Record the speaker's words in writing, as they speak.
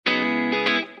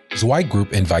ZWEIG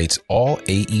Group invites all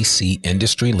AEC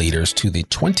industry leaders to the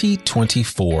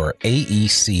 2024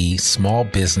 AEC Small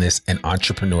Business and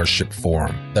Entrepreneurship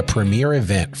Forum, the premier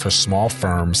event for small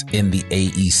firms in the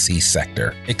AEC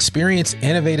sector. Experience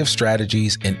innovative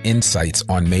strategies and insights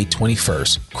on May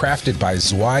 21st, crafted by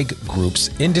ZWEIG Group's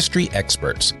industry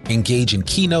experts. Engage in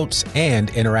keynotes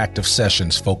and interactive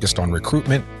sessions focused on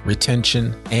recruitment,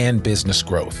 retention, and business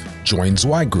growth. Join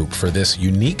ZWEIG Group for this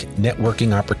unique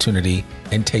networking opportunity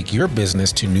and take your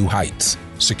business to new heights.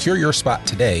 Secure your spot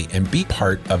today and be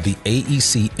part of the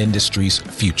AEC industry's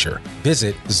future.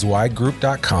 Visit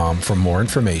zweigroup.com for more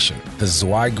information. The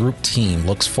ZWEIG Group team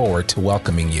looks forward to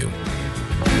welcoming you.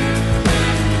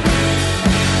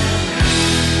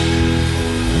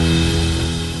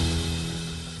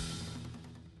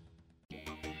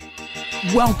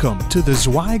 Welcome to the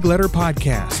ZWEIG Letter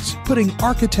Podcasts, putting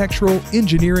architectural,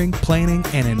 engineering, planning,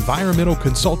 and environmental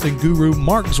consulting guru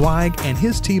Mark ZWEIG and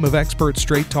his team of experts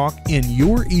straight talk in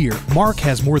your ear. Mark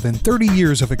has more than 30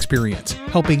 years of experience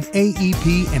helping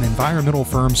AEP and environmental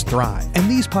firms thrive, and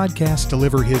these podcasts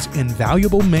deliver his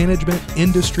invaluable management,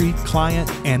 industry,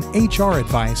 client, and HR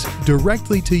advice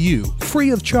directly to you,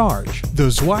 free of charge. The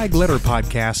ZWEIG Letter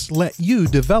Podcasts let you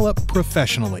develop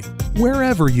professionally,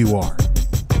 wherever you are.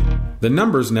 The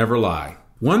numbers never lie.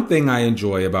 One thing I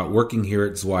enjoy about working here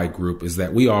at ZWEIG Group is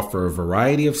that we offer a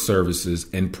variety of services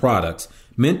and products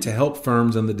meant to help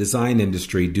firms in the design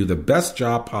industry do the best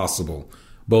job possible,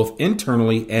 both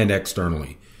internally and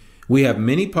externally. We have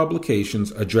many publications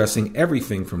addressing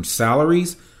everything from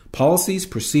salaries, policies,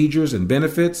 procedures, and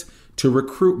benefits to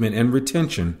recruitment and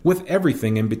retention, with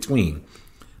everything in between.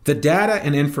 The data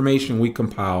and information we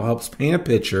compile helps paint a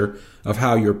picture of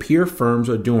how your peer firms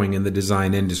are doing in the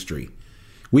design industry.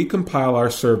 We compile our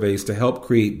surveys to help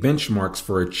create benchmarks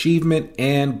for achievement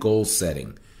and goal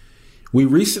setting. We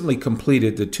recently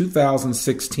completed the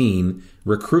 2016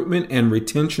 Recruitment and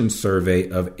Retention Survey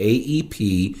of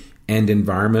AEP and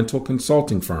environmental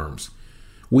consulting firms.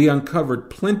 We uncovered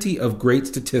plenty of great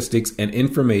statistics and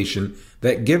information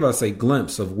that give us a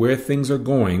glimpse of where things are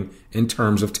going in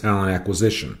terms of talent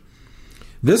acquisition.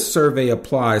 This survey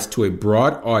applies to a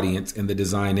broad audience in the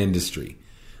design industry.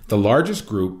 The largest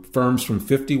group, firms from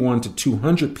 51 to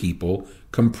 200 people,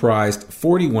 comprised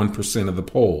 41% of the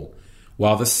poll,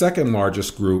 while the second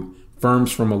largest group, firms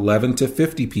from 11 to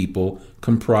 50 people,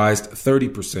 comprised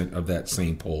 30% of that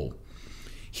same poll.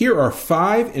 Here are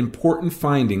 5 important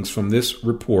findings from this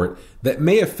report that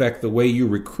may affect the way you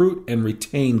recruit and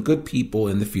retain good people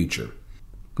in the future.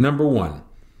 Number 1,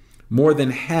 more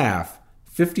than half,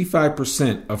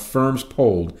 55% of firms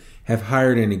polled have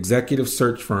hired an executive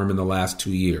search firm in the last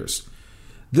 2 years.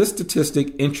 This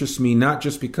statistic interests me not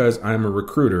just because I'm a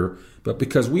recruiter, but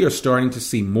because we are starting to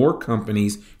see more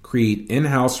companies create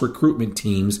in-house recruitment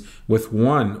teams with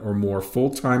 1 or more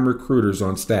full-time recruiters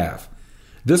on staff.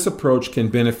 This approach can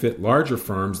benefit larger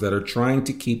firms that are trying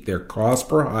to keep their cost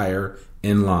per hire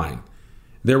in line.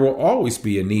 There will always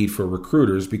be a need for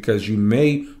recruiters because you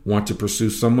may want to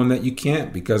pursue someone that you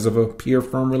can't because of a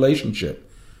peer-firm relationship.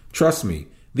 Trust me,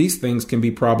 these things can be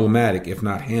problematic if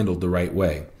not handled the right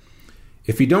way.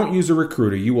 If you don't use a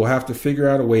recruiter, you will have to figure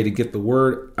out a way to get the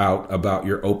word out about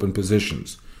your open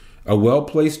positions. A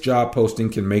well-placed job posting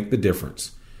can make the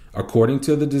difference. According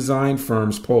to the design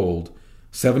firms polled,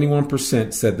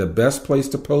 71% said the best place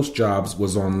to post jobs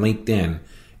was on LinkedIn,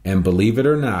 and believe it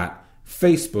or not,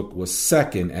 Facebook was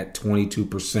second at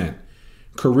 22%.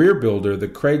 Career Builder, the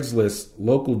Craigslist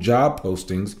local job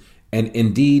postings, and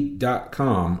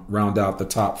Indeed.com round out the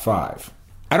top 5.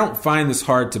 I don't find this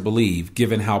hard to believe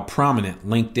given how prominent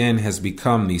LinkedIn has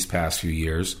become these past few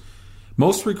years.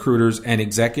 Most recruiters and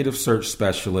executive search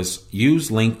specialists use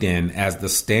LinkedIn as the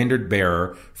standard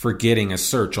bearer for getting a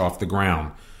search off the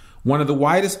ground. One of the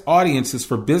widest audiences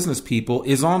for business people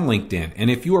is on LinkedIn,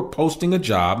 and if you are posting a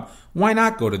job, why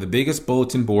not go to the biggest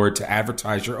bulletin board to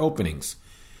advertise your openings?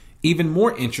 Even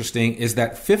more interesting is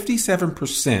that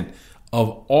 57% of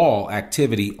all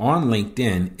activity on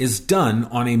LinkedIn is done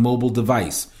on a mobile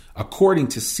device, according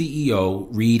to CEO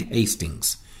Reed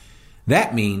Hastings.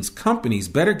 That means companies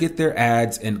better get their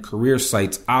ads and career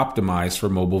sites optimized for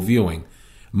mobile viewing.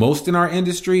 Most in our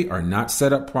industry are not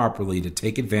set up properly to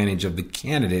take advantage of the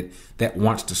candidate that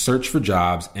wants to search for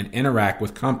jobs and interact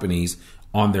with companies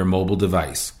on their mobile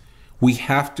device. We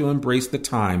have to embrace the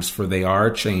times, for they are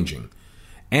changing.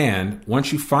 And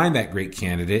once you find that great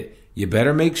candidate, you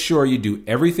better make sure you do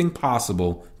everything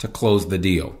possible to close the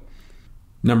deal.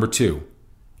 Number 2,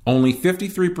 only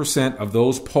 53% of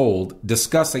those polled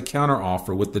discuss a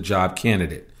counteroffer with the job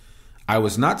candidate. I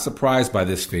was not surprised by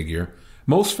this figure.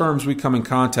 Most firms we come in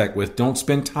contact with don't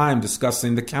spend time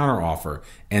discussing the counteroffer,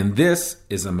 and this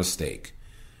is a mistake.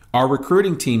 Our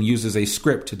recruiting team uses a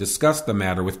script to discuss the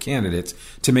matter with candidates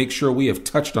to make sure we have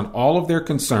touched on all of their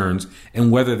concerns and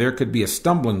whether there could be a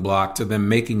stumbling block to them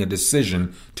making a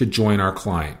decision to join our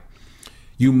client.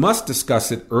 You must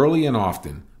discuss it early and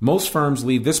often. Most firms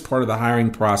leave this part of the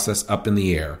hiring process up in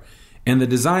the air. In the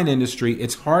design industry,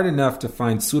 it's hard enough to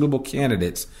find suitable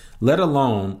candidates, let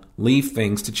alone leave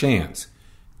things to chance.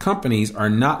 Companies are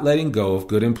not letting go of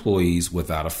good employees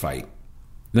without a fight.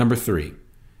 Number 3.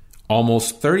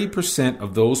 Almost 30%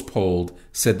 of those polled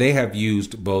said they have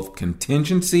used both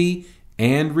contingency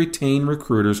and retained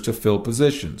recruiters to fill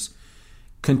positions.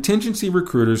 Contingency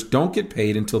recruiters don't get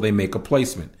paid until they make a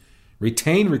placement.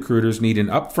 Retained recruiters need an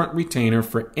upfront retainer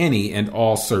for any and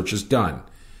all searches done.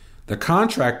 The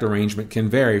contract arrangement can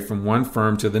vary from one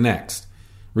firm to the next.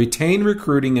 Retained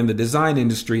recruiting in the design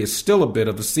industry is still a bit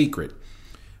of a secret.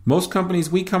 Most companies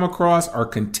we come across are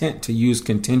content to use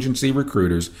contingency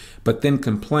recruiters, but then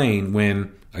complain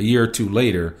when, a year or two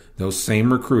later, those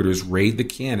same recruiters raid the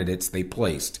candidates they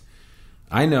placed.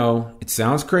 I know, it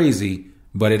sounds crazy,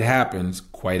 but it happens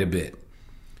quite a bit.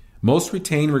 Most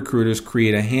retained recruiters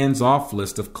create a hands-off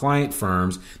list of client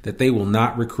firms that they will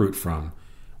not recruit from.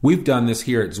 We've done this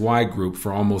here at ZWEIG Group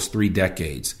for almost 3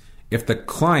 decades. If the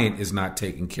client is not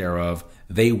taken care of,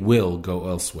 they will go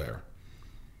elsewhere.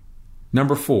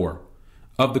 Number 4,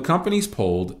 of the companies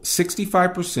polled,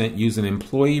 65% use an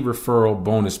employee referral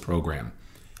bonus program.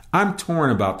 I'm torn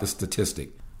about this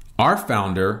statistic. Our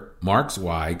founder, Mark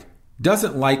ZWEIG,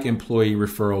 doesn't like employee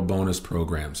referral bonus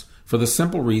programs for the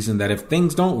simple reason that if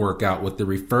things don't work out with the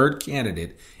referred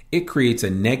candidate, it creates a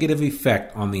negative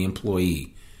effect on the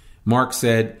employee. Mark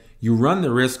said, "You run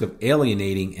the risk of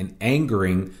alienating and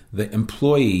angering the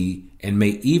employee and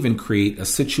may even create a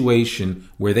situation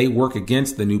where they work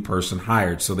against the new person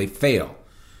hired, so they fail."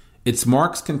 It's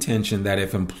Mark's contention that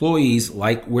if employees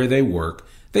like where they work,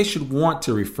 they should want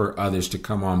to refer others to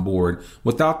come on board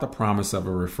without the promise of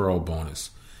a referral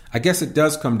bonus. I guess it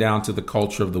does come down to the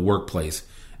culture of the workplace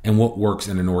and what works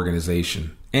in an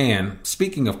organization. And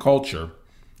speaking of culture,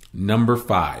 number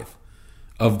 5.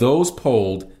 Of those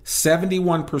polled,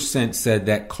 71% said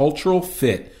that cultural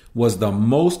fit was the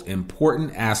most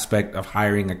important aspect of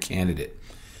hiring a candidate.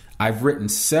 I've written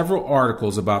several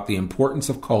articles about the importance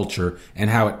of culture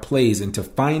and how it plays into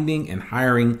finding and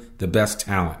hiring the best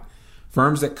talent.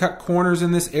 Firms that cut corners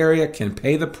in this area can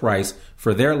pay the price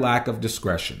for their lack of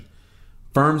discretion.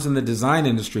 Firms in the design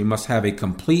industry must have a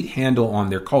complete handle on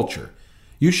their culture.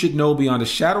 You should know beyond a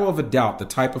shadow of a doubt the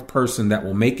type of person that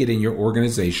will make it in your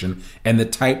organization and the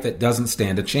type that doesn't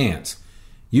stand a chance.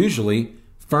 Usually,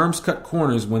 firms cut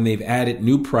corners when they've added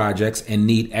new projects and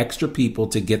need extra people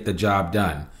to get the job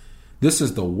done. This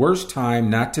is the worst time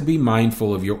not to be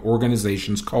mindful of your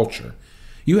organization's culture.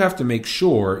 You have to make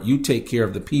sure you take care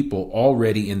of the people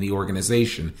already in the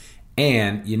organization,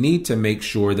 and you need to make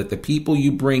sure that the people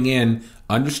you bring in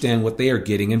understand what they are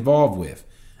getting involved with.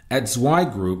 At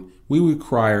ZWEIG Group, we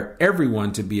require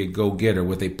everyone to be a go-getter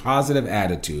with a positive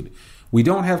attitude. We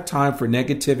don't have time for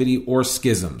negativity or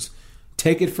schisms.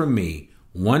 Take it from me,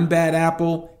 one bad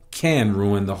apple can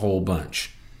ruin the whole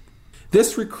bunch.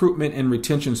 This recruitment and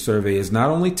retention survey is not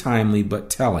only timely but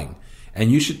telling,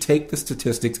 and you should take the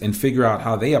statistics and figure out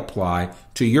how they apply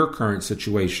to your current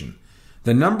situation.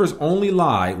 The numbers only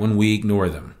lie when we ignore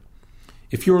them.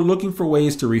 If you are looking for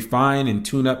ways to refine and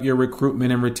tune up your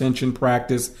recruitment and retention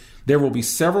practice, there will be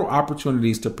several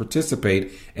opportunities to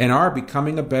participate in our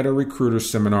Becoming a Better Recruiter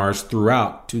seminars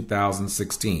throughout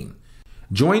 2016.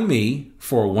 Join me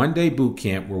for a one-day boot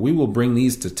camp where we will bring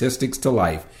these statistics to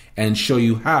life and show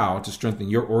you how to strengthen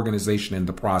your organization in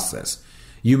the process.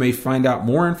 You may find out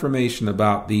more information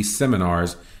about these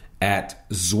seminars at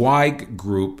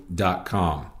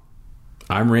zweigroup.com.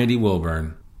 I'm Randy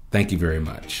Wilburn. Thank you very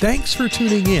much. Thanks for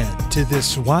tuning in to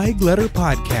this ZWEIG Letter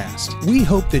Podcast. We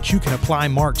hope that you can apply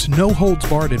Mark's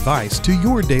no-holds-barred advice to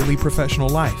your daily professional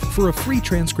life. For a free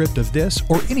transcript of this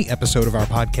or any episode of our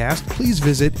podcast, please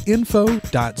visit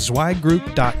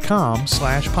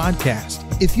info.zweigroup.com/podcast.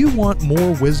 If you want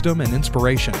more wisdom and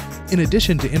inspiration, in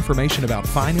addition to information about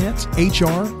finance,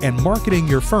 HR, and marketing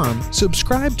your firm,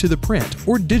 subscribe to the print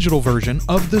or digital version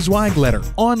of the ZWEIG Letter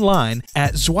online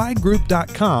at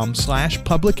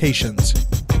zweigroup.com/publications.